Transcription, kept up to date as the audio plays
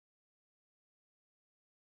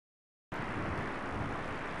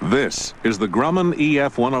This is the Grumman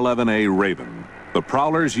EF-111A Raven, the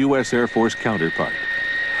Prowler's U.S. Air Force counterpart.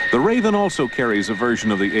 The Raven also carries a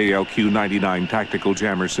version of the ALQ-99 tactical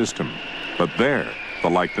jammer system, but there the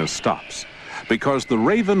likeness stops, because the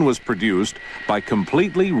Raven was produced by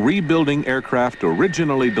completely rebuilding aircraft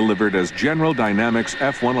originally delivered as General Dynamics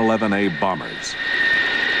F-111A bombers.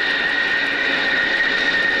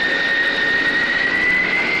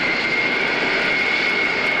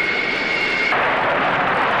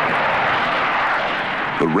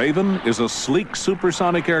 The Raven is a sleek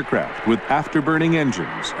supersonic aircraft with afterburning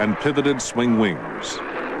engines and pivoted swing wings.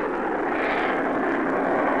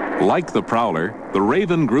 Like the Prowler, the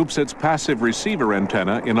Raven groups its passive receiver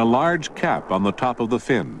antenna in a large cap on the top of the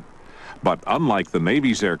fin. But unlike the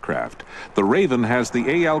Navy's aircraft, the Raven has the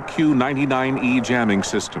ALQ-99E jamming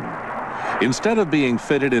system. Instead of being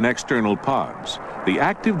fitted in external pods, the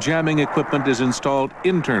active jamming equipment is installed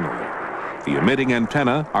internally. The emitting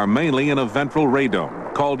antennae are mainly in a ventral radome,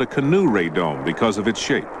 called a canoe radome because of its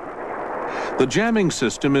shape. The jamming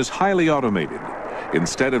system is highly automated.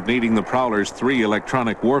 Instead of needing the Prowler's 3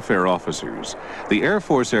 electronic warfare officers, the Air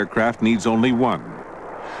Force aircraft needs only 1.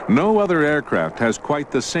 No other aircraft has quite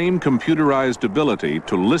the same computerized ability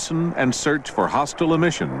to listen and search for hostile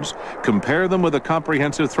emissions, compare them with a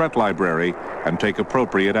comprehensive threat library, and take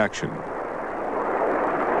appropriate action.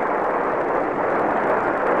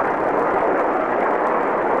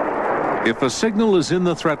 If a signal is in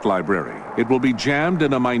the threat library, it will be jammed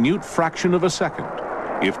in a minute fraction of a second.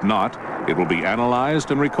 If not, it will be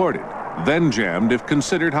analyzed and recorded, then jammed if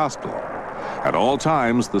considered hostile. At all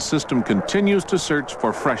times, the system continues to search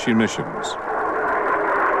for fresh emissions.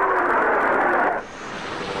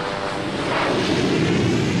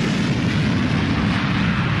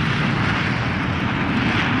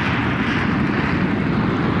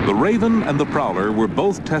 The Raven and the Prowler were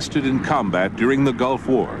both tested in combat during the Gulf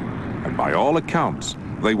War, and by all accounts,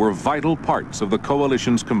 they were vital parts of the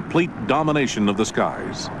coalition's complete domination of the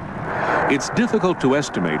skies. It's difficult to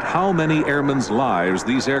estimate how many airmen's lives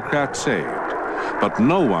these aircraft saved, but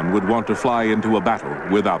no one would want to fly into a battle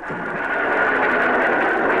without them.